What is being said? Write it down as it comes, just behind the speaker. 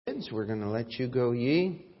please. We're going to let you go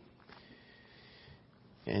ye.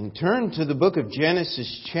 And turn to the book of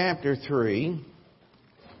Genesis chapter 3.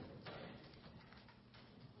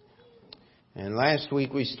 And last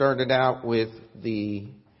week we started out with the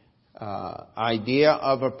idea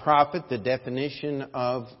of a prophet, the definition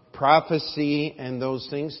of prophecy and those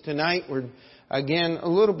things. Tonight we're, again, a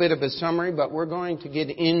little bit of a summary, but we're going to get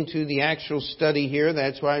into the actual study here.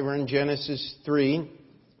 That's why we're in Genesis 3.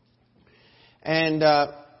 And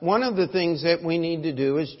one of the things that we need to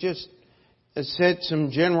do is just set some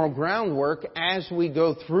general groundwork as we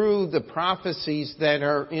go through the prophecies that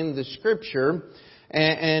are in the Scripture.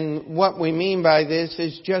 And what we mean by this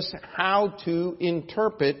is just how to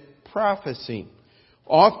interpret prophecy.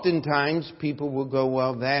 Oftentimes people will go,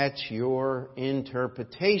 well, that's your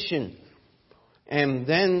interpretation. And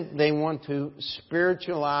then they want to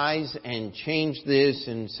spiritualize and change this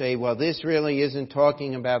and say, well, this really isn't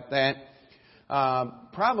talking about that.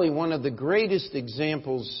 Probably one of the greatest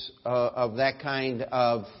examples of that kind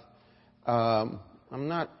of, I'm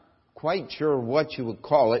not quite sure what you would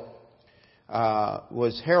call it,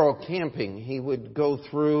 was Harold Camping. He would go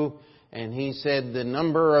through and he said the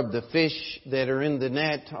number of the fish that are in the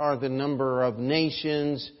net are the number of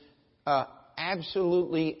nations.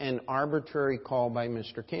 Absolutely an arbitrary call by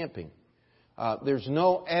Mr. Camping. There's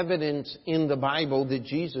no evidence in the Bible that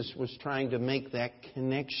Jesus was trying to make that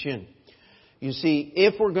connection. You see,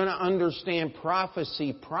 if we're going to understand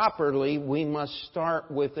prophecy properly, we must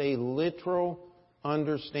start with a literal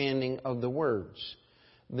understanding of the words.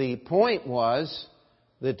 The point was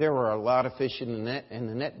that there were a lot of fish in the net and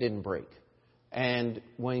the net didn't break. And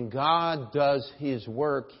when God does His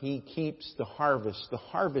work, He keeps the harvest. The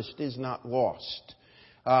harvest is not lost.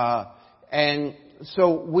 And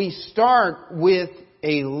so we start with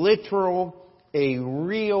a literal, a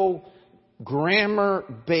real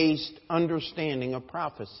grammar-based understanding of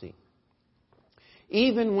prophecy.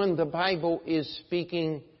 Even when the Bible is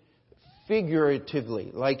speaking figuratively,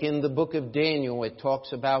 like in the book of Daniel, it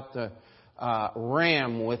talks about the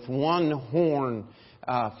ram with one horn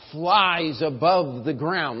flies above the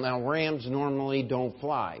ground. Now, rams normally don't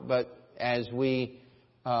fly, but as we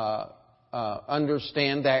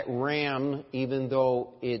understand that ram, even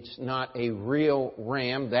though it's not a real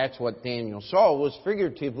ram, that's what Daniel saw, was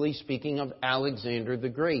figuratively speaking of Alexander the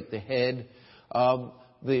Great, the head of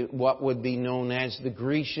what would be known as the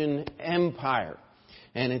Grecian Empire.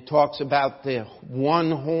 And it talks about the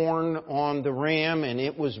one horn on the ram, and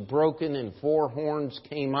it was broken and four horns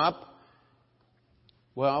came up.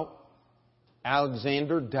 Well,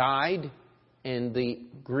 Alexander died, and the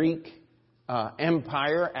Greek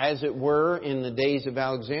empire, as it were, in the days of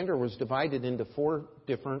Alexander, was divided into four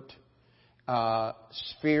different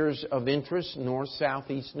spheres of interest: north,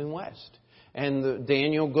 south, east, and west. And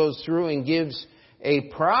Daniel goes through and gives a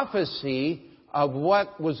prophecy of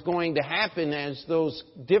what was going to happen as those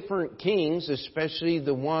different kings, especially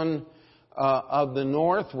the one of the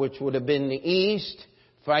north, which would have been the east,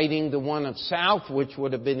 fighting the one of south, which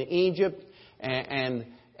would have been Egypt, and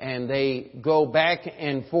they go back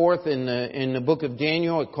and forth in the book of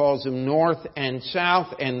Daniel. It calls them north and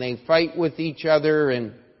south, and they fight with each other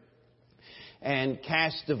and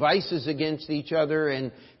cast devices against each other.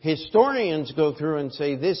 And historians go through and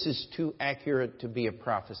say this is too accurate to be a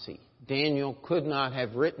prophecy. Daniel could not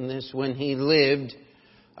have written this when he lived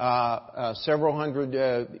several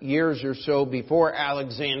hundred years or so before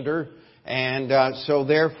Alexander. And so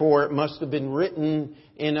therefore it must have been written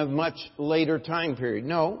in a much later time period.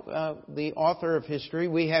 No, the author of history,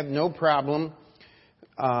 we have no problem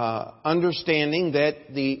understanding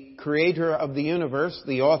that the creator of the universe,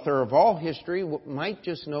 the author of all history, might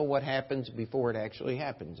just know what happens before it actually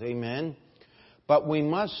happens. Amen? But we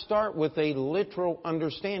must start with a literal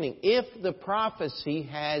understanding. If the prophecy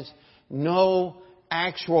has no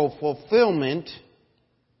actual fulfillment,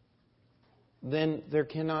 then there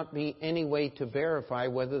cannot be any way to verify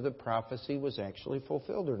whether the prophecy was actually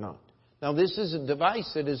fulfilled or not. Now, this is a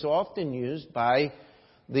device that is often used by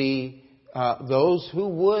those who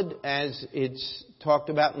would, as it's talked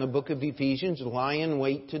about in the book of Ephesians, lie in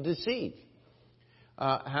wait to deceive.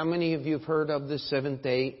 How many of you have heard of the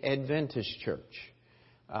Seventh-day Adventist Church?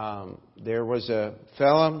 There was a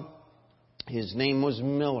fellow, his name was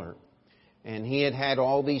Miller, and he had had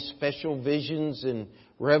all these special visions and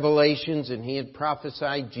revelations, and he had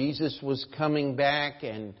prophesied Jesus was coming back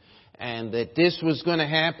and that this was going to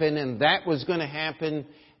happen and that was going to happen,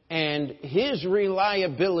 and his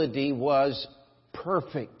reliability was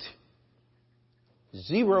perfect.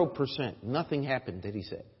 0%. Nothing happened, did he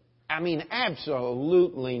say? I mean,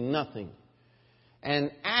 absolutely nothing.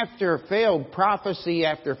 And after failed prophecy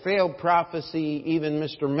after failed prophecy, even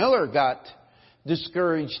Mr. Miller got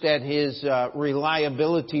discouraged at his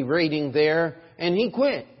reliability rating there, and he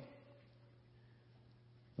quit.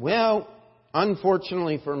 Well,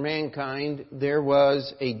 unfortunately for mankind, there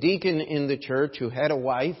was a deacon in the church who had a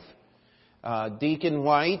wife, Deacon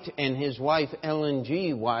White, and his wife Ellen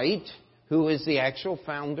G. White, who is the actual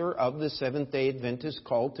founder of the Seventh-day Adventist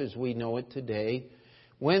cult as we know it today,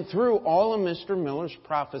 went through all of Mr. Miller's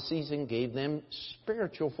prophecies and gave them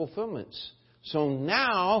spiritual fulfillments. So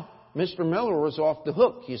now Mr. Miller was off the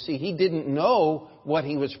hook. You see, he didn't know what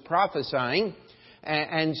he was prophesying,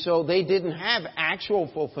 and so they didn't have actual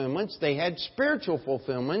fulfillments. They had spiritual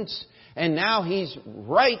fulfillments, and now he's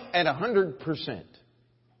right at 100%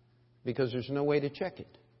 because there's no way to check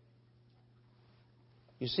it.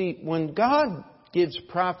 You see, when God gives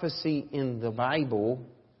prophecy in the Bible,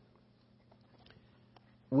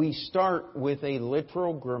 we start with a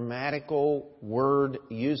literal grammatical word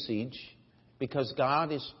usage because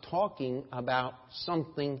God is talking about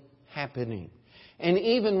something happening. And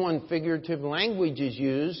even when figurative language is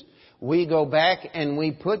used, we go back and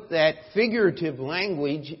we put that figurative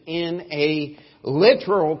language in a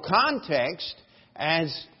literal context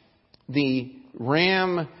as the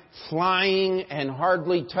ram flying and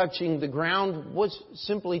hardly touching the ground was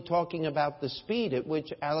simply talking about the speed at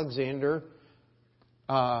which Alexander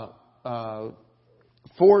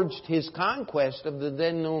forged his conquest of the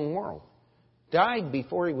then known world. Died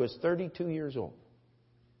before he was 32 years old.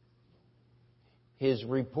 His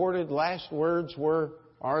reported last words were,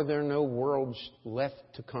 "Are there no worlds left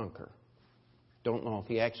to conquer?" Don't know if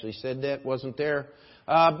he actually said that, wasn't there.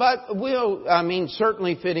 But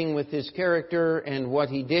certainly fitting with his character and what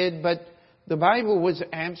he did, but the Bible was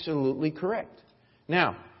absolutely correct.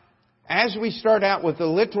 Now, as we start out with the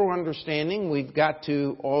literal understanding, we've got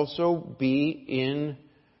to also be in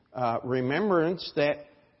remembrance that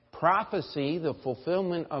prophecy, the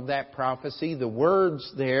fulfillment of that prophecy, the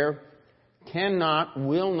words there cannot,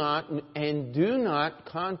 will not, and do not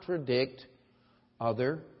contradict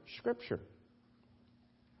other Scripture.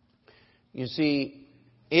 You see,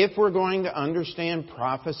 if we're going to understand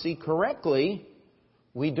prophecy correctly,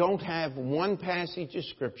 we don't have one passage of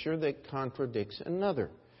Scripture that contradicts another.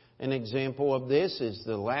 An example of this is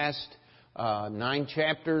the last 9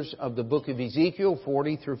 chapters of the book of Ezekiel,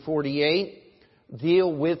 40 through 48,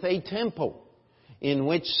 deal with a temple in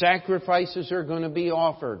which sacrifices are going to be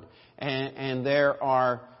offered. And there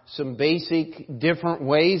are some basic different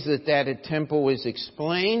ways that a temple is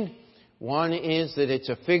explained. One is that it's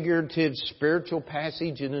a figurative spiritual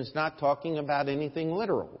passage and is not talking about anything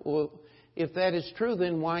literal. Well, if that is true,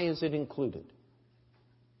 then why is it included?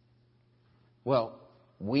 Well,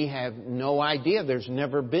 we have no idea. There's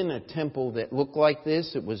never been a temple that looked like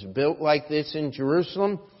this. It was built like this in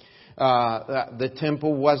Jerusalem. The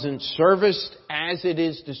temple wasn't serviced as it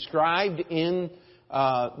is described in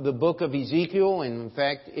the book of Ezekiel. And in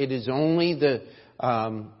fact, it is only the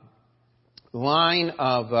line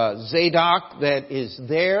of Zadok that is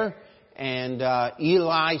there. And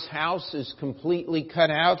Eli's house is completely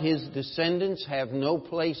cut out. His descendants have no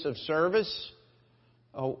place of service.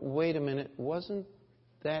 Oh, wait a minute. Wasn't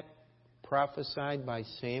that prophesied by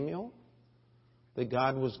Samuel? That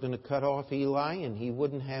God was going to cut off Eli and he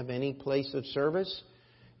wouldn't have any place of service?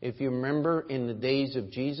 If you remember, in the days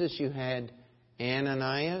of Jesus, you had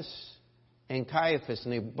Ananias and Caiaphas,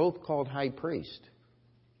 and they were both called high priest.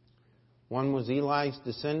 One was Eli's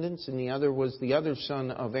descendants, and the other was the other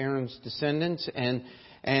son of Aaron's descendants. And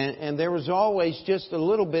there was always just a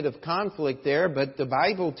little bit of conflict there, but the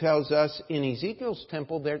Bible tells us in Ezekiel's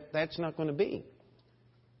temple that's not going to be.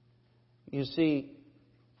 You see,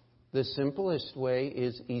 the simplest way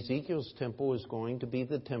is Ezekiel's temple is going to be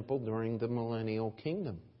the temple during the millennial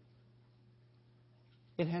kingdom.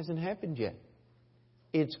 It hasn't happened yet.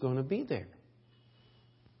 It's going to be there.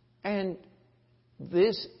 And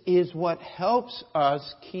this is what helps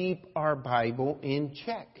us keep our Bible in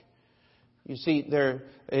check. You see, there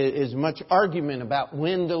is much argument about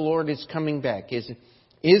when the Lord is coming back.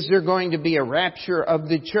 Is there going to be a rapture of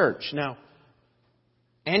the church? Now,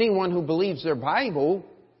 anyone who believes their Bible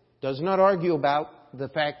does not argue about the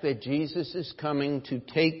fact that Jesus is coming to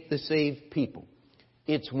take the saved people.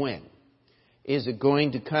 It's when. Is it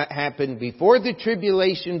going to happen before the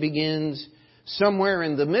tribulation begins, somewhere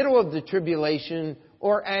in the middle of the tribulation,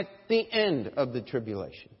 or at the end of the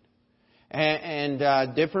tribulation?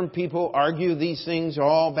 And different people argue these things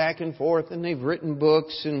all back and forth, and they've written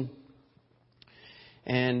books,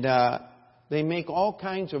 and they make all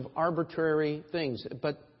kinds of arbitrary things.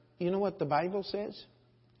 But you know what the Bible says?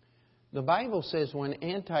 The Bible says when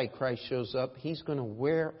Antichrist shows up, he's going to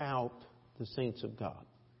wear out the saints of God.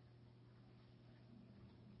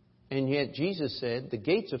 And yet Jesus said, the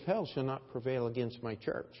gates of hell shall not prevail against my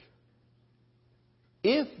church.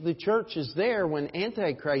 If the church is there when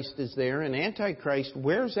Antichrist is there and Antichrist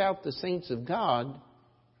wears out the saints of God,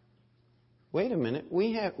 wait a minute,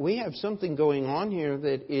 we have something going on here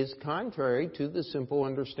that is contrary to the simple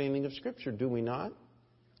understanding of Scripture, do we not?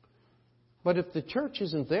 But if the church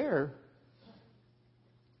isn't there,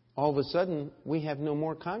 all of a sudden we have no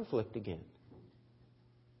more conflict again.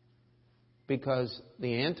 Because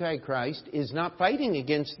the Antichrist is not fighting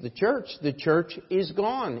against the church. The church is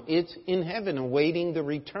gone. It's in heaven awaiting the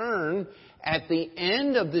return at the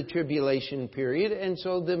end of the tribulation period. And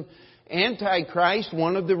so the Antichrist,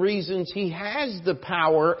 one of the reasons he has the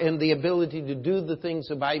power and the ability to do the things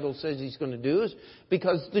the Bible says he's going to do is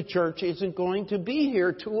because the church isn't going to be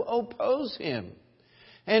here to oppose him.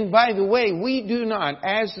 And by the way, we do not,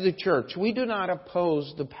 as the church, we do not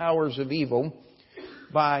oppose the powers of evil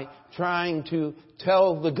by trying to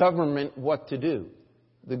tell the government what to do.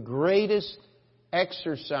 The greatest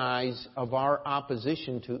exercise of our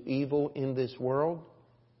opposition to evil in this world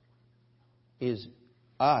is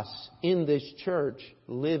us in this church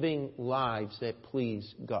living lives that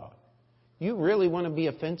please God. You really want to be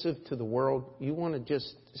offensive to the world? You want to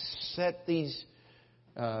just set these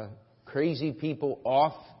crazy people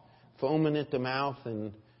off, foaming at the mouth,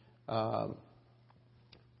 and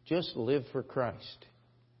just live for Christ.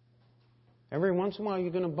 Every once in a while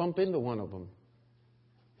you're going to bump into one of them.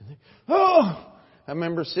 Oh! I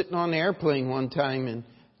remember sitting on the airplane one time and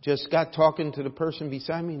just got talking to the person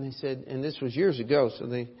beside me, and they said, and this was years ago, so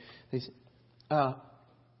they said, are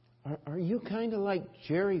you kind of like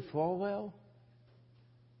Jerry Falwell?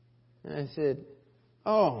 And I said,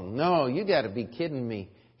 oh no, you got to be kidding me.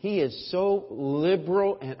 He is so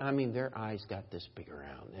liberal, and I mean, their eyes got this big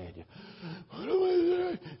around. What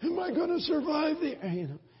am I going to survive the? You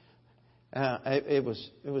know. It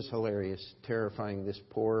was hilarious, terrifying, this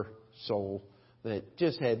poor soul that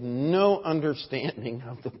just had no understanding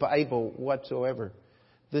of the Bible whatsoever.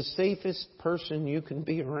 The safest person you can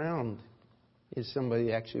be around is somebody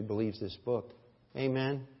that actually believes this book.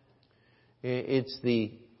 Amen? It's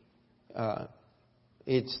the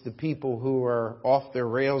people who are off their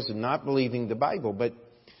rails and not believing the Bible. But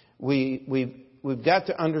we've got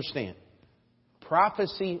to understand,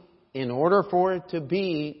 prophecy, in order for it to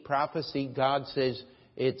be prophecy, God says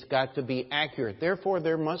it's got to be accurate. Therefore,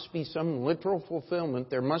 there must be some literal fulfillment.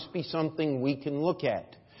 There must be something we can look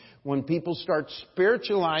at. When people start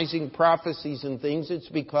spiritualizing prophecies and things, it's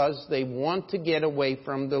because they want to get away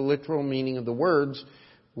from the literal meaning of the words.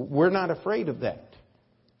 We're not afraid of that.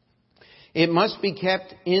 It must be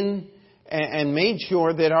kept in and made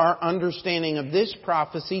sure that our understanding of this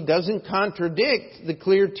prophecy doesn't contradict the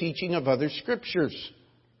clear teaching of other scriptures.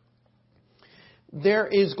 There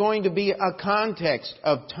is going to be a context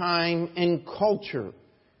of time and culture.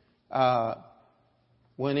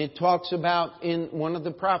 When it talks about in one of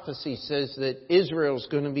the prophecies says that Israel's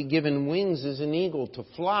going to be given wings as an eagle to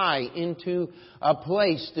fly into a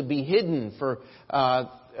place to be hidden for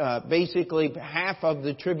basically half of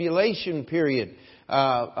the tribulation period.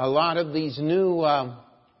 A lot of these new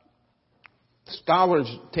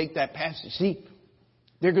scholars take that passage. See,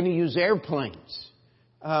 they're going to use airplanes.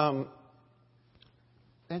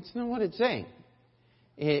 That's not what it's saying.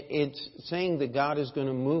 It's saying that God is going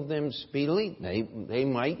to move them speedily. They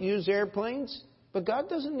might use airplanes, but God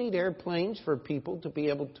doesn't need airplanes for people to be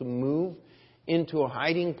able to move into a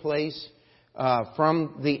hiding place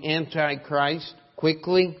from the Antichrist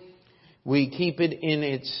quickly. We keep it in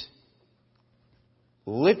its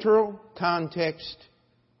literal context,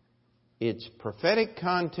 its prophetic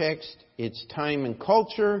context, its time and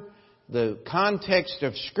culture, the context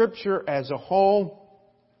of Scripture as a whole.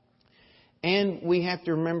 And we have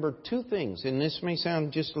to remember two things, and this may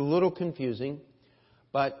sound just a little confusing,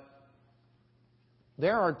 but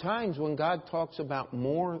there are times when God talks about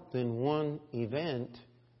more than one event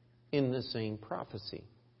in the same prophecy.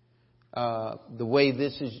 The way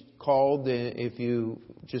this is called, if you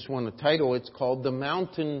just want a title, it's called the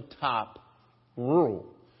mountaintop rule.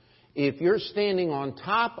 If you're standing on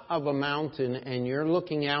top of a mountain and you're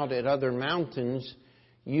looking out at other mountains,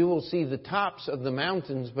 you will see the tops of the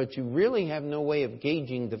mountains, but you really have no way of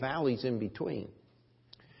gauging the valleys in between.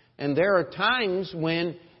 And there are times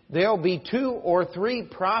when there'll be 2 or 3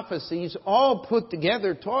 prophecies all put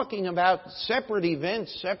together talking about separate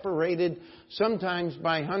events, separated sometimes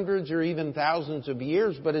by hundreds or even thousands of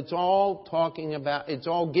years, but it's all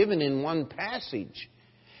given in one passage.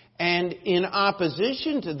 And in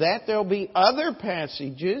opposition to that, there'll be other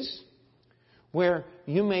passages where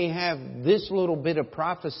you may have this little bit of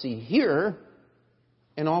prophecy here,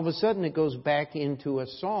 and all of a sudden it goes back into a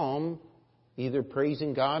psalm, either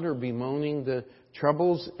praising God or bemoaning the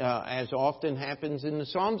troubles, as often happens in the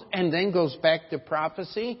Psalms, and then goes back to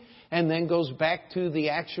prophecy, and then goes back to the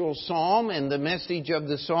actual psalm and the message of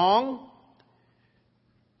the song.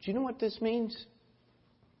 Do you know what this means?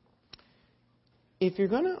 If you're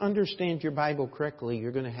going to understand your Bible correctly,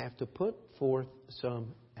 you're going to have to put forth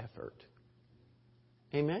some effort.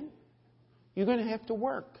 Amen? You're going to have to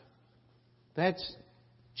work. That's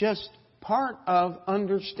just part of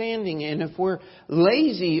understanding. And if we're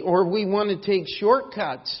lazy or we want to take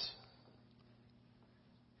shortcuts,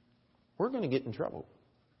 we're going to get in trouble.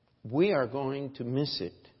 We are going to miss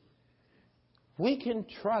it. We can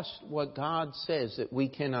trust what God says that we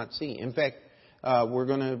cannot see. In fact, we're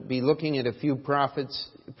going to be looking at a few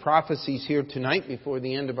prophecies here tonight before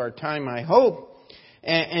the end of our time, I hope.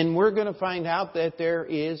 And we're going to find out that there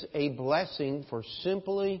is a blessing for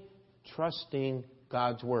simply trusting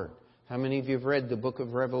God's Word. How many of you have read the book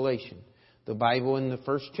of Revelation? The Bible in the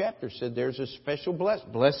first chapter said there's a special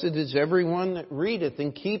blessing. Blessed is everyone that readeth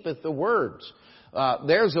and keepeth the words.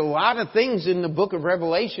 There's a lot of things in the book of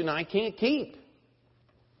Revelation I can't keep.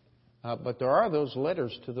 But there are those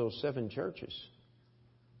letters to those 7 churches.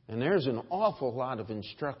 And there's an awful lot of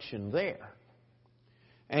instruction there.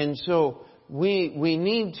 And so we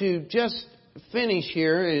need to just finish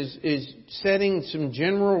here is setting some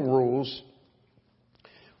general rules.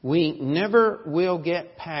 We never will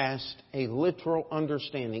get past a literal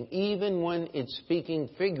understanding. Even when it's speaking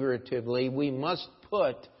figuratively, we must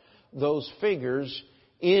put those figures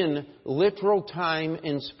in literal time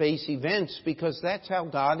and space events, because that's how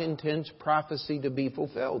God intends prophecy to be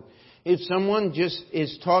fulfilled. If someone just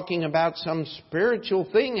is talking about some spiritual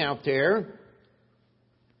thing out there,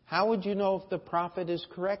 how would you know if the prophet is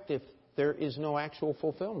correct if there is no actual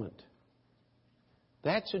fulfillment?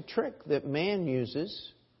 That's a trick that man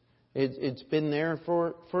uses. It's been there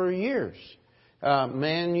for years.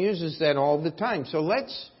 Man uses that all the time. So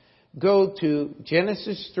let's go to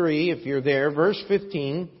Genesis 3, if you're there, verse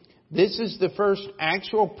 15. This is the first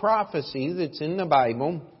actual prophecy that's in the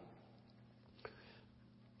Bible.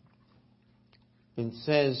 It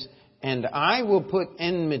says, "And I will put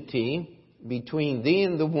enmity between thee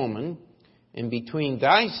and the woman, and between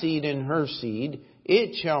thy seed and her seed.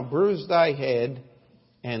 It shall bruise thy head,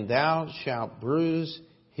 and thou shalt bruise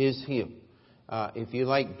his heel." If you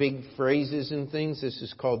like big phrases and things, this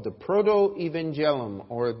is called the proto-evangelium,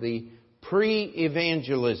 or the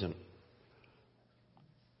pre-evangelism.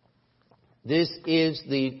 This is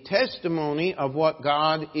the testimony of what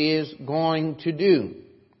God is going to do.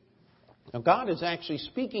 Now, God is actually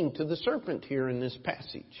speaking to the serpent here in this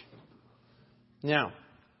passage. Now,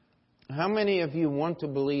 how many of you want to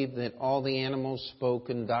believe that all the animals spoke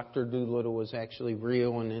and Dr. Doolittle was actually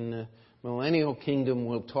real, and in the millennial kingdom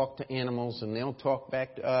we'll talk to animals and they'll talk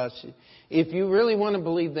back to us? If you really want to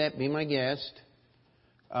believe that, be my guest.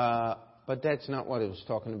 But that's not what it was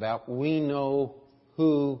talking about. We know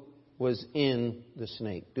who was in the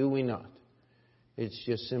snake, do we not? It's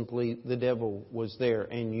just simply the devil was there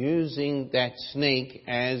and using that snake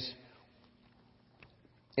as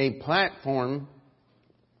a platform,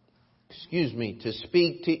 to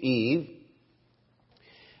speak to Eve.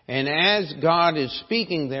 And as God is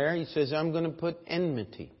speaking there, He says, "I'm going to put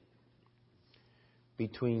enmity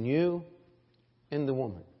between you and the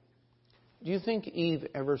woman." Do you think Eve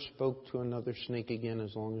ever spoke to another snake again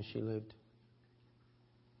as long as she lived?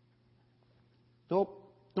 Nope,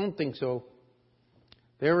 don't think so.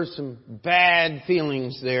 There were some bad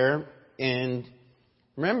feelings there. And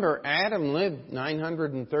remember, Adam lived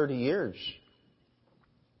 930 years.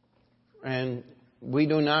 And we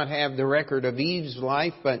do not have the record of Eve's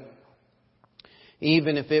life, but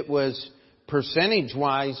even if it was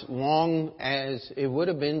percentage-wise long as it would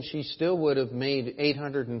have been, she still would have made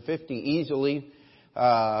 850 easily,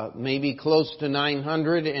 maybe close to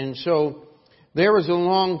 900. And so there was a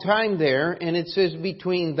long time there, and it says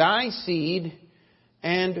between thy seed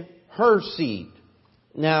and her seed.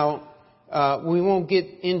 Now, we won't get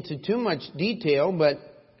into too much detail, but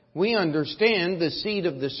we understand the seed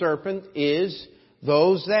of the serpent is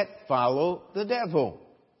those that follow the devil.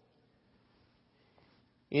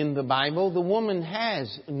 In the Bible, the woman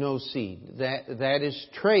has no seed. That is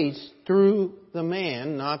traced through the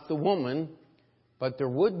man, not the woman. But there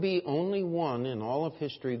would be only one in all of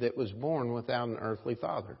history that was born without an earthly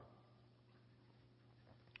father.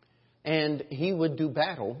 And he would do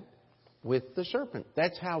battle with the serpent.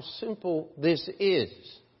 That's how simple this is.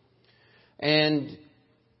 And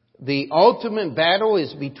the ultimate battle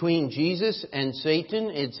is between Jesus and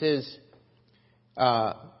Satan. It says,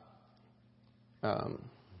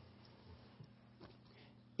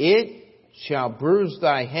 It shall bruise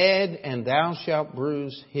thy head, and thou shalt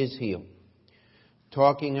bruise his heel.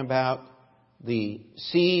 Talking about the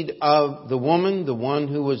seed of the woman, the one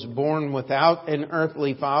who was born without an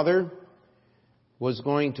earthly father, was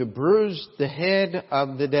going to bruise the head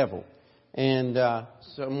of the devil. And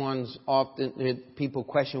people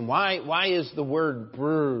question, why is the word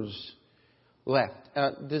bruise left?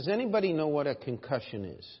 Does anybody know what a concussion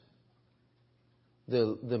is?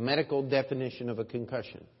 The medical definition of a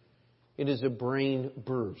concussion. It is a brain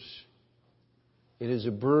bruise. It is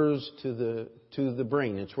a bruise to the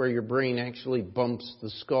brain. It's where your brain actually bumps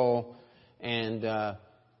the skull and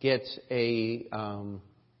gets a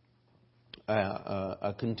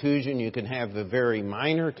contusion. You can have a very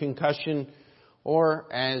minor concussion, or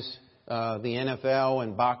as the NFL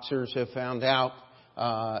and boxers have found out,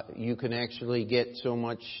 you can actually get so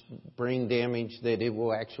much brain damage that it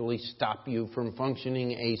will actually stop you from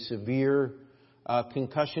functioning. A severe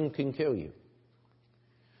concussion can kill you.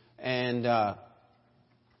 And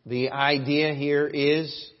the idea here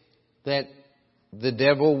is that the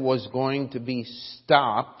devil was going to be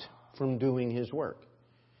stopped from doing his work.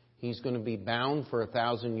 He's going to be bound for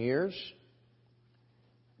 1,000 years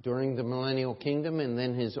during the millennial kingdom, and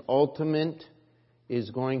then his ultimate is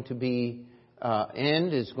going to be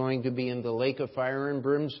end is going to be in the lake of fire and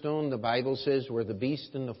brimstone. The Bible says where the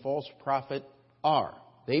beast and the false prophet are.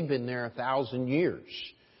 They've been there 1,000 years.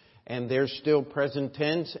 And they're still present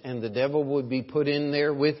tense, and the devil would be put in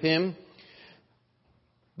there with him.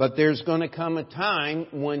 But there's going to come a time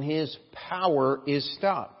when his power is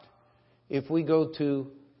stopped. If we go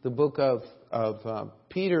to the book of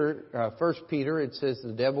Peter, 1 Peter, it says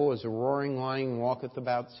the devil is a roaring lion, walketh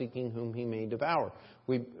about seeking whom he may devour.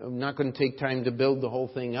 I'm not going to take time to build the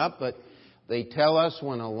whole thing up, but they tell us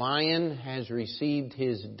when a lion has received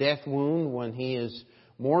his death wound, when he is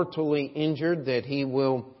mortally injured, that he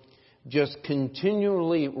will just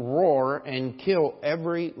continually roar and kill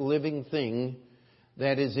every living thing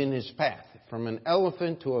that is in his path, from an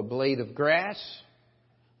elephant to a blade of grass.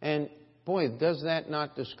 And boy, does that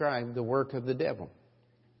not describe the work of the devil?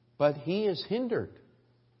 But he is hindered.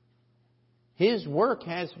 His work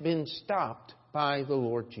has been stopped by the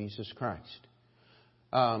Lord Jesus Christ.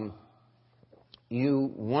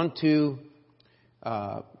 You want to,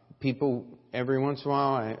 people every once in a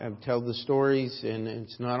while, I tell the stories, and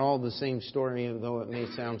it's not all the same story, though it may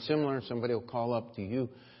sound similar. Somebody will call up, do you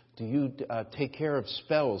take care of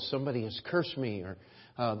spells? Somebody has cursed me, or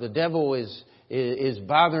the devil is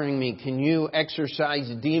bothering me. Can you exorcise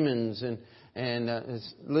demons? And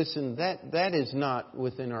listen, that is not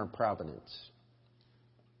within our providence.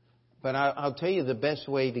 But I'll tell you the best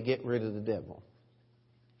way to get rid of the devil.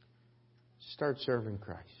 Start serving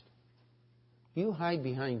Christ. You hide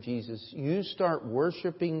behind Jesus. You start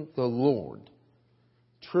worshiping the Lord,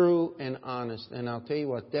 true and honest. And I'll tell you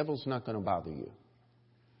what, devil's not going to bother you.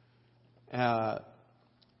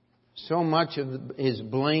 So much is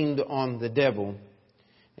blamed on the devil,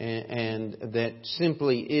 and that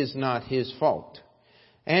simply is not his fault.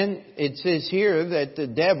 And it says here that the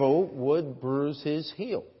devil would bruise his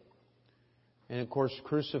heel. And of course,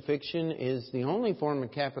 crucifixion is the only form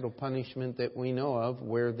of capital punishment that we know of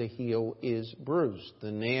where the heel is bruised. The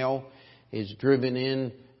nail is driven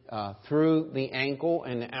in through the ankle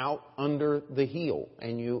and out under the heel.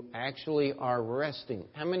 And you actually are resting.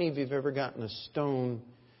 How many of you have ever gotten a stone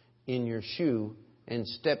in your shoe and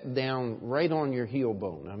stepped down right on your heel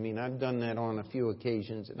bone? I mean, I've done that on a few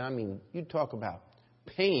occasions. And I mean, you talk about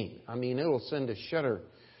pain. I mean, it'll send a shudder.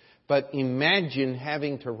 But imagine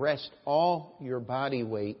having to rest all your body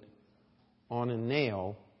weight on a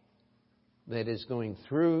nail that is going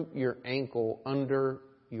through your ankle under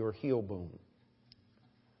your heel bone.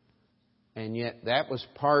 And yet that was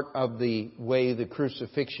part of the way the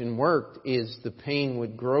crucifixion worked, is the pain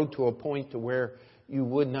would grow to a point to where you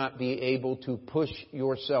would not be able to push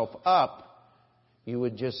yourself up. You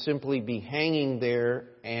would just simply be hanging there,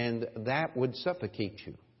 and that would suffocate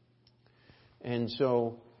you. And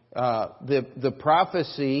so the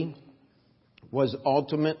prophecy was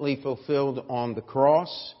ultimately fulfilled on the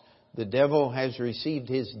cross. The devil has received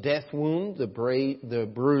his death wound, the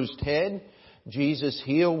bruised head. Jesus'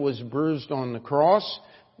 heel was bruised on the cross.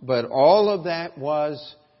 But all of that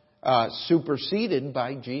was superseded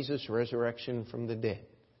by Jesus' resurrection from the dead.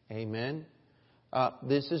 Amen.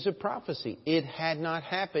 This is a prophecy. It had not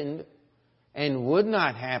happened and would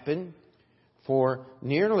not happen for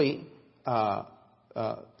nearly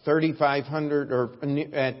 3,500, or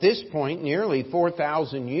at this point, nearly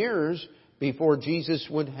 4,000 years before Jesus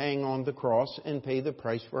would hang on the cross and pay the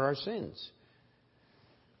price for our sins.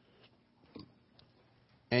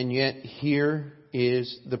 And yet here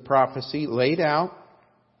is the prophecy laid out.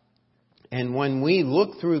 And when we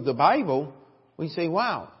look through the Bible, we say,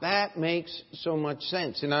 wow, that makes so much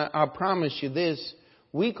sense. And I'll promise you this,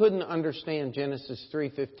 we couldn't understand Genesis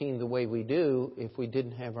 3:15 the way we do if we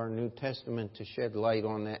didn't have our New Testament to shed light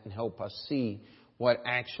on that and help us see what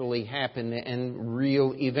actually happened and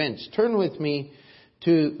real events. Turn with me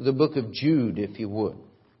to the book of Jude, if you would.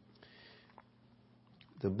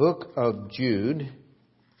 The book of Jude.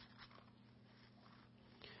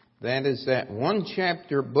 That is that one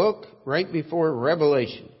chapter book right before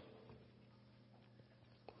Revelation.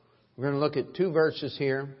 We're going to look at 2 verses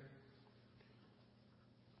here.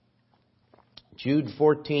 Jude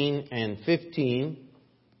 14 and 15.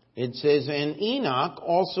 It says, and Enoch,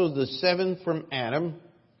 also the 7th from Adam,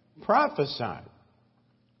 prophesied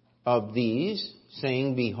of these,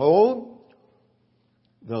 saying, behold,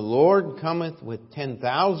 the Lord cometh with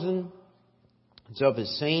 10,000 of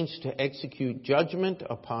His saints to execute judgment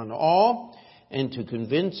upon all, and to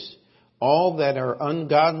convince all that are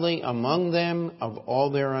ungodly among them of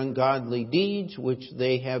all their ungodly deeds, which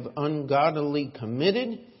they have ungodly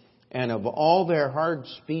committed, and of all their hard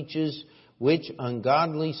speeches, which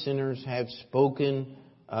ungodly sinners have spoken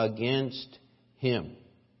against Him.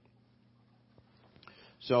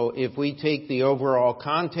 So if we take the overall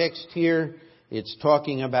context here, it's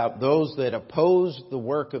talking about those that oppose the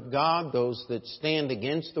work of God, those that stand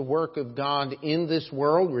against the work of God in this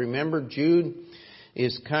world. Remember, Jude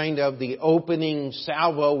is kind of the opening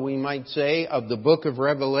salvo, we might say, of the book of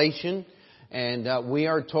Revelation. And we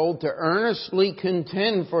are told to earnestly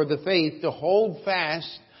contend for the faith, to hold fast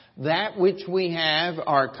that which we have,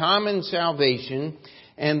 our common salvation,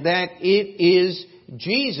 and that it is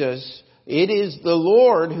Jesus, it is the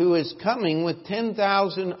Lord who is coming with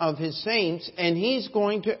 10,000 of His saints, and He's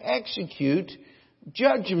going to execute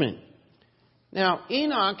judgment. Now,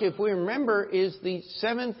 Enoch, if we remember, is the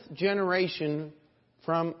 7th generation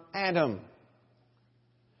from Adam.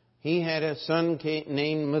 He had a son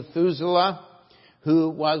named Methuselah, who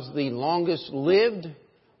was the longest lived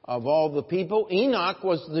of all the people. Enoch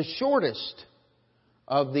was the shortest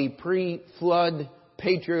of the pre-flood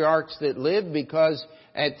patriarchs that lived, because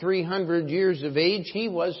at 300 years of age, he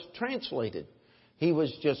was translated. He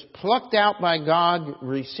was just plucked out by God,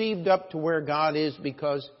 received up to where God is,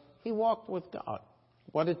 because he walked with God.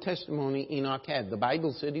 What a testimony Enoch had. The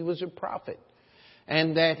Bible said he was a prophet,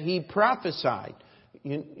 and that he prophesied.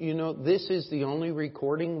 You know, this is the only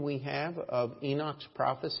recording we have of Enoch's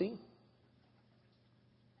prophecy.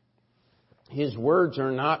 His words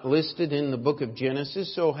are not listed in the book of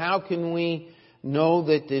Genesis, so how can we know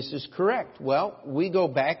that this is correct? Well, we go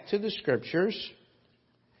back to the Scriptures,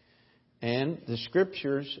 and the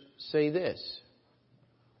Scriptures say this: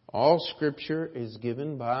 all Scripture is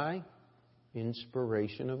given by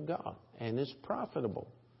inspiration of God and is profitable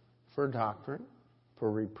for doctrine,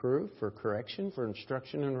 for reproof, for correction, for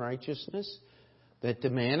instruction in righteousness, that the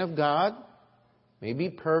man of God may be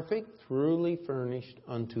perfect, thoroughly furnished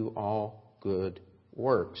unto all good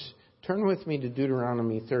works. Turn with me to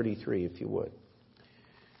Deuteronomy 33, if you would.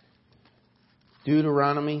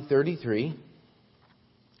 Deuteronomy 33.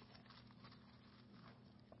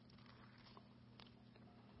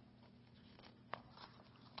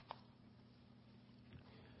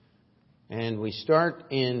 And we start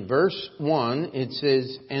in verse 1. It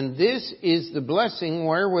says, and this is the blessing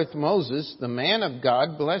wherewith Moses, the man of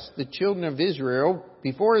God, blessed the children of Israel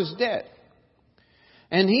before his death.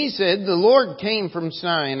 And he said, the Lord came from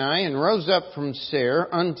Sinai and rose up from Seir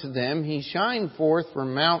unto them. He shined forth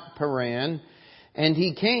from Mount Paran, and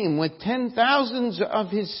he came with 10,000s of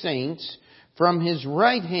his saints. From his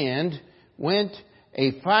right hand went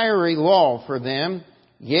a fiery law for them.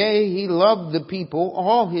 Yea, he loved the people.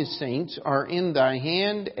 All his saints are in thy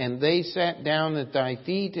hand, and they sat down at thy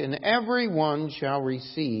feet, and every one shall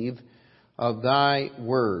receive of thy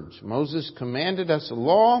words. Moses commanded us a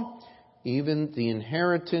law, even the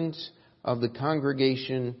inheritance of the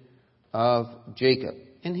congregation of Jacob.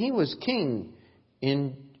 And he was king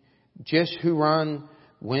in Jeshurun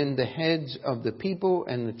when the heads of the people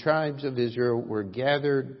and the tribes of Israel were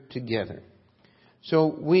gathered together.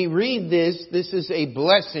 So we read this. This is a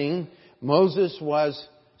blessing. Moses was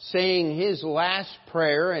saying his last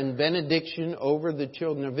prayer and benediction over the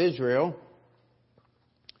children of Israel.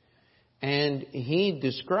 And he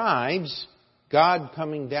describes God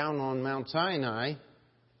coming down on Mount Sinai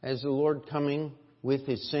as the Lord coming with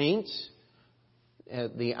His saints.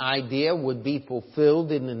 The idea would be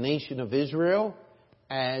fulfilled in the nation of Israel.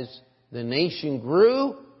 As the nation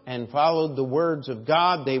grew and followed the words of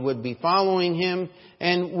God, they would be following Him.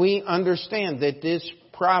 And we understand that this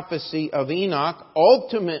prophecy of Enoch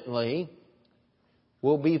ultimately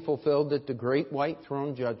will be fulfilled at the great white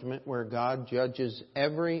throne judgment, where God judges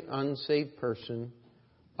every unsaved person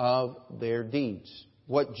of their deeds.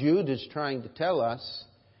 What Jude is trying to tell us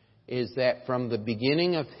is that from the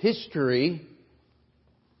beginning of history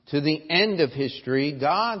to the end of history,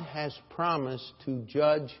 God has promised to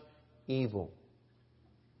judge evil.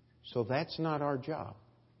 So that's not our job.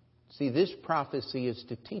 See, this prophecy is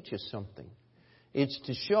to teach us something. It's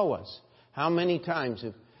to show us. How many times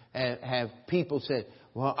have people said,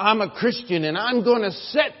 well, I'm a Christian and I'm going to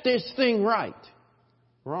set this thing right?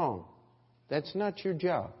 Wrong. That's not your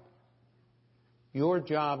job. Your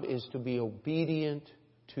job is to be obedient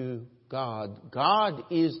to God. God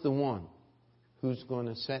is the one who's going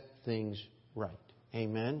to set things right.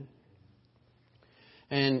 Amen.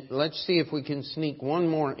 And let's see if we can sneak one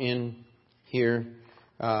more in here.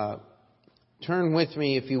 Turn with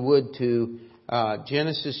me, if you would, to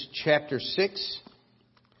Genesis chapter 6.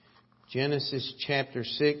 Genesis chapter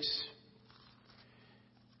 6.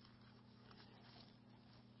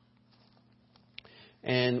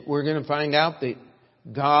 And we're going to find out that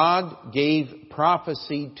God gave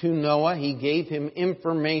prophecy to Noah. He gave him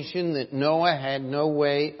information that Noah had no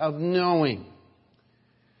way of knowing.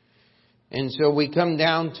 And so we come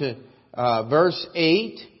down to verse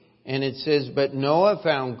 8, and it says, But Noah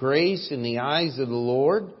found grace in the eyes of the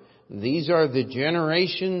Lord. These are the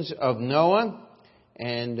generations of Noah.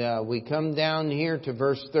 And we come down here to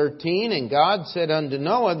verse 13. And God said unto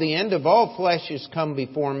Noah, The end of all flesh is come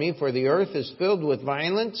before me, for the earth is filled with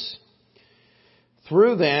violence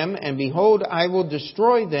through them. And behold, I will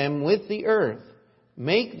destroy them with the earth.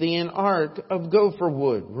 Make thee an ark of gopher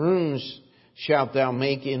wood. Rooms shalt thou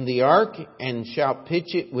make in the ark, and shalt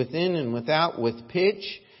pitch it within and without with pitch.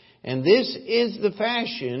 And this is the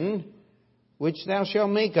fashion which thou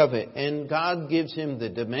shalt make of it. And God gives him the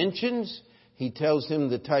dimensions. He tells him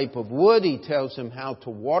the type of wood. He tells him how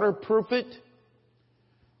to waterproof it.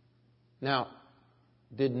 Now,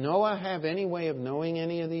 did Noah have any way of knowing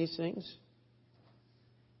any of these things?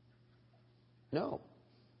 No.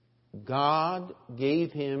 God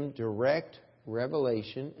gave him direct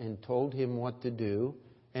revelation and told him what to do.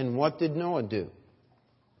 And what did Noah do?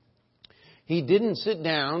 He didn't sit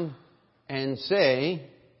down and say,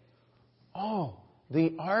 oh,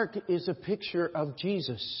 the ark is a picture of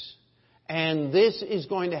Jesus, and this is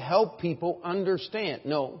going to help people understand.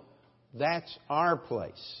 No, that's our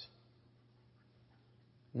place.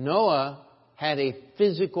 Noah had a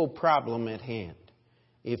physical problem at hand.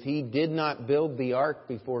 If he did not build the ark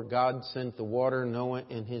before God sent the water, Noah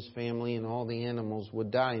and his family and all the animals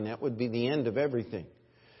would die, and that would be the end of everything.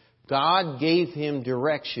 God gave him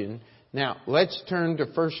direction. Now, let's turn to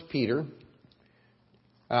 1 Peter.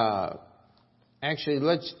 Actually,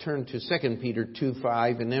 let's turn to 2 Peter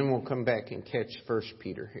 2:5, and then we'll come back and catch 1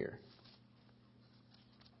 Peter here.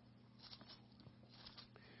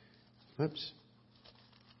 Oops.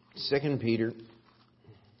 2 Peter.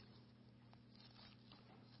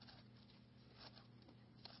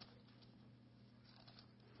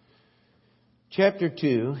 Chapter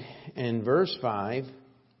 2 and verse 5.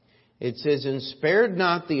 It says, And spared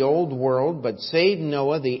not the old world, but saved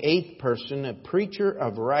Noah, the eighth person, a preacher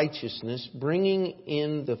of righteousness, bringing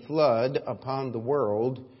in the flood upon the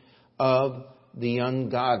world of the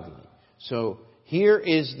ungodly. So here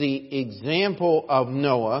is the example of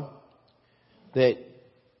Noah, that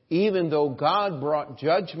even though God brought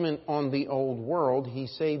judgment on the old world, He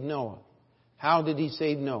saved Noah. How did He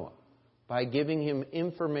save Noah? By giving him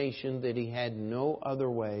information that he had no other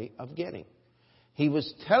way of getting. He was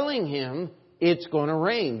telling him it's going to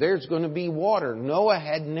rain. There's going to be water. Noah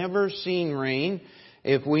had never seen rain.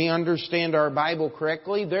 If we understand our Bible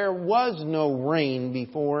correctly, there was no rain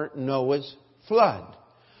before Noah's flood.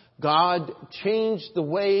 God changed the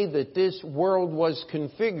way that this world was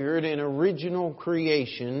configured in original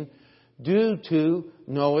creation due to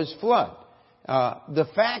Noah's flood. The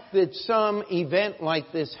fact that some event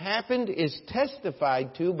like this happened is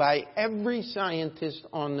testified to by every scientist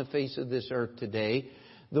on the face of this earth today.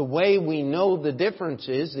 The way we know the difference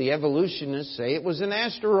is the evolutionists say it was an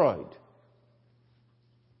asteroid.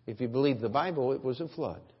 If you believe the Bible, it was a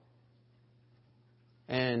flood.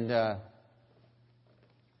 And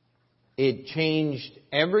it changed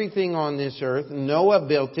everything on this earth. Noah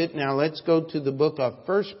built it. Now let's go to the book of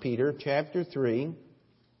 1 Peter chapter 3.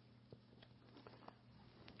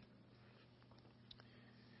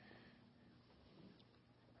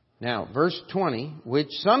 Now, verse 20, which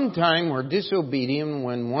sometime were disobedient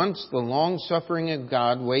when once the long-suffering of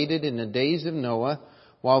God waited in the days of Noah,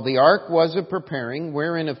 while the ark was a preparing,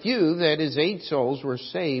 wherein a few, that is 8 souls, were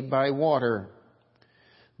saved by water.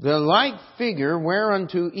 The like figure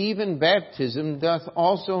whereunto even baptism doth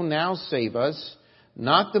also now save us,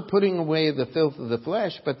 not the putting away of the filth of the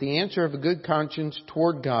flesh, but the answer of a good conscience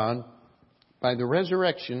toward God by the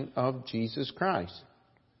resurrection of Jesus Christ,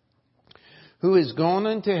 who is gone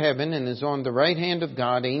into heaven and is on the right hand of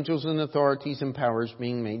God, angels and authorities and powers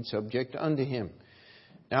being made subject unto him.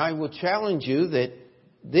 Now I will challenge you that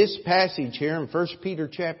this passage here in 1 Peter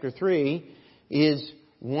chapter 3 is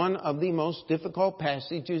one of the most difficult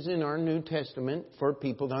passages in our New Testament for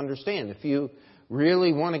people to understand. If you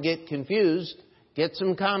really want to get confused, get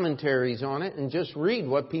some commentaries on it and just read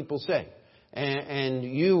what people say. And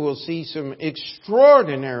you will see some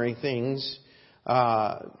extraordinary things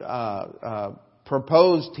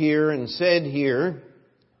proposed here and said here.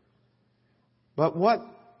 But what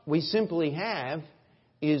we simply have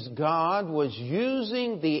is God was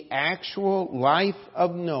using the actual life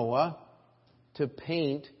of Noah to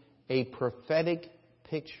paint a prophetic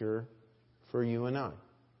picture for you and I.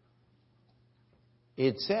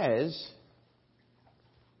 It says,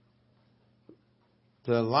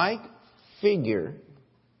 the like figure.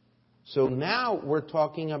 So now we're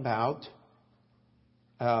talking about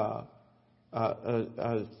a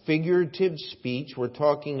figurative speech. We're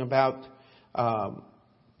talking about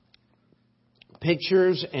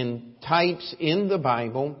pictures and types in the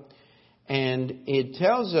Bible. And it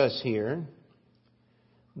tells us here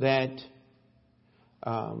that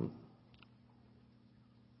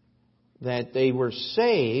they were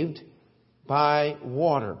saved by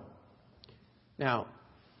water. Now,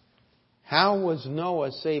 how was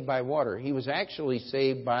Noah saved by water? He was actually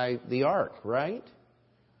saved by the ark, right?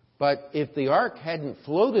 But if the ark hadn't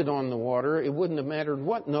floated on the water, it wouldn't have mattered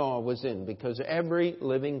what Noah was in, because every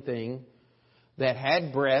living thing that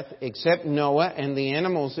had breath, except Noah and the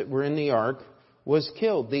animals that were in the ark, was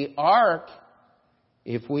killed. The ark,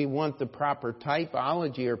 if we want the proper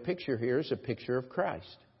typology or picture here, is a picture of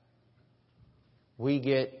Christ. We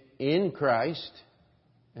get in Christ,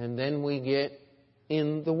 and then we get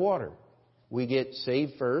in the water. We get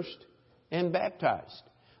saved first and baptized.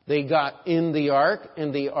 They got in the ark,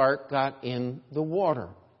 and the ark got in the water.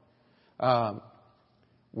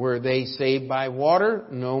 Were they saved by water?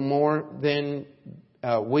 No more than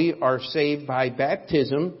we are saved by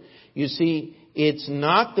baptism. You see, it's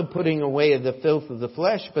not the putting away of the filth of the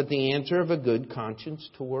flesh, but the answer of a good conscience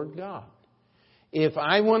toward God. If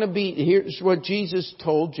I want to be, here's what Jesus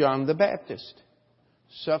told John the Baptist.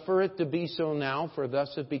 Suffer it to be so now, for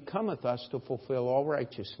thus it becometh us to fulfill all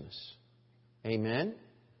righteousness. Amen?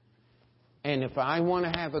 And if I want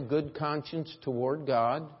to have a good conscience toward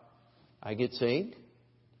God, I get saved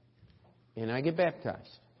and I get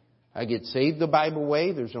baptized. I get saved the Bible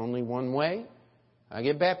way. There's only one way. I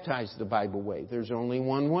get baptized the Bible way. There's only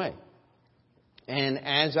one way. And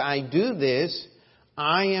as I do this,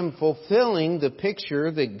 I am fulfilling the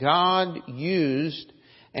picture that God used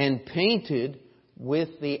and painted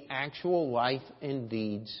with the actual life and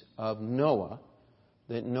deeds of Noah,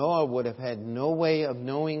 that Noah would have had no way of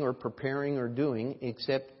knowing or preparing or doing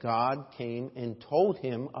except God came and told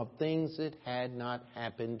him of things that had not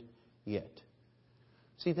happened yet.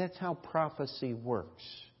 See, that's how prophecy works.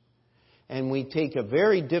 And we take a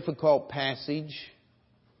very difficult passage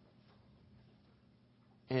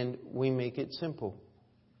and we make it simple.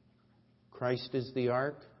 Christ is the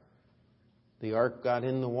ark. The ark got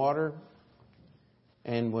in the water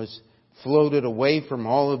and was floated away from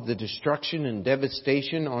all of the destruction and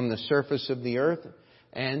devastation on the surface of the earth,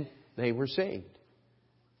 and they were saved.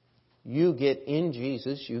 You get in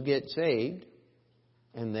Jesus, you get saved,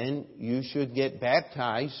 and then you should get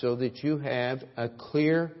baptized so that you have a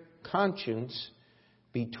clear conscience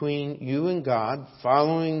between you and God,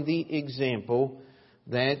 following the example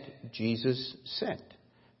that Jesus set.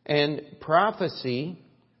 And prophecy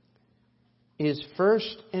is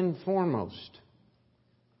first and foremost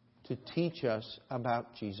to teach us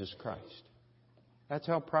about Jesus Christ. That's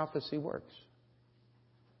how prophecy works.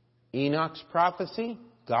 Enoch's prophecy,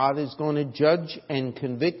 God is going to judge and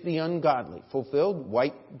convict the ungodly. Fulfilled.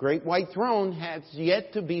 Great white throne has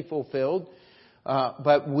yet to be fulfilled.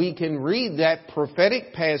 But we can read that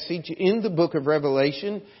prophetic passage in the book of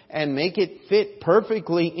Revelation and make it fit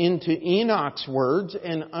perfectly into Enoch's words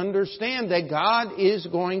and understand that God is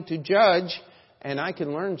going to judge. And I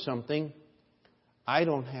can learn something. I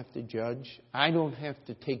don't have to judge. I don't have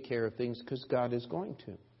to take care of things because God is going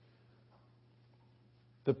to.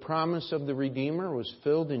 The promise of the Redeemer was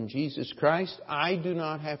filled in Jesus Christ. I do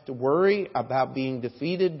not have to worry about being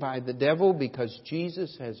defeated by the devil because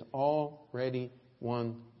Jesus has already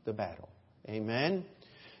won the battle. Amen?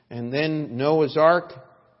 And then Noah's Ark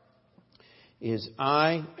is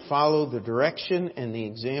I follow the direction and the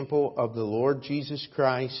example of the Lord Jesus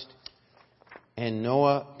Christ. And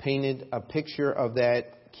Noah painted a picture of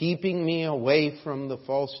that, keeping me away from the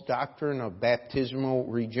false doctrine of baptismal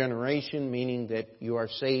regeneration, meaning that you are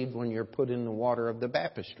saved when you're put in the water of the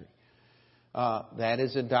baptistry. That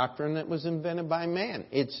is a doctrine that was invented by man.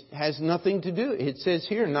 It has nothing to do, it says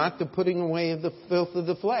here, not the putting away of the filth of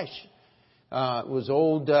the flesh. It was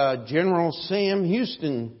old General Sam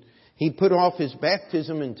Houston. He put off his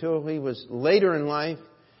baptism until he was later in life.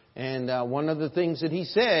 And one of the things that he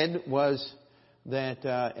said was that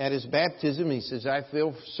at his baptism, he says, I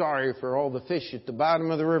feel sorry for all the fish at the bottom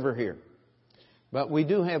of the river here. But we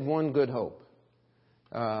do have one good hope.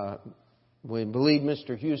 We believe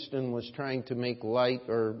Mr. Houston was trying to make light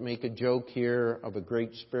or make a joke here of a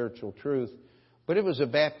great spiritual truth. But it was a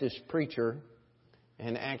Baptist preacher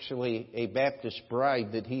and actually a Baptist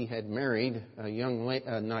bride that he had married, a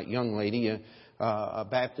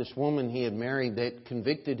Baptist woman he had married that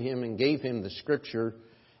convicted him and gave him the Scripture.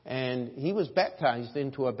 And he was baptized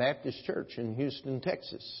into a Baptist church in Houston,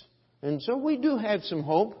 Texas. And so we do have some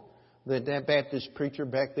hope that Baptist preacher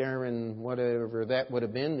back there in whatever that would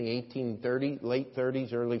have been, the 1830s, late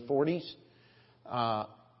 30s, early 40s,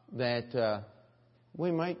 that we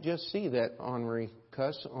might just see that ornery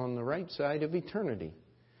cuss on the right side of eternity.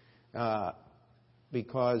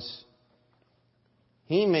 Because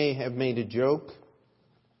he may have made a joke,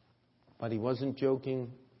 but he wasn't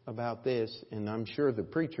joking about this, and I'm sure the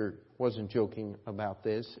preacher wasn't joking about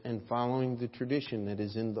this, and following the tradition that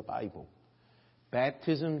is in the Bible.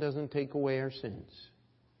 Baptism doesn't take away our sins.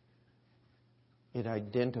 It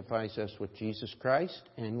identifies us with Jesus Christ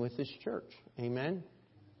and with His church. Amen?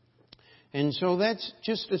 And so that's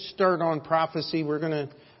just a start on prophecy.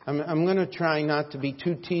 I'm going to try not to be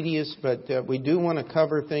too tedious, but we do want to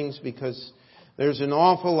cover things because there's an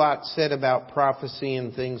awful lot said about prophecy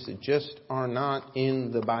and things that just are not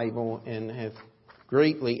in the Bible and have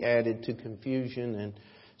greatly added to confusion. And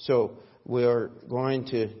so we're going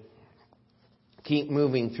to keep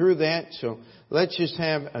moving through that. So let's just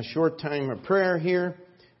have a short time of prayer here,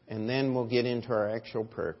 and then we'll get into our actual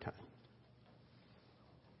prayer time.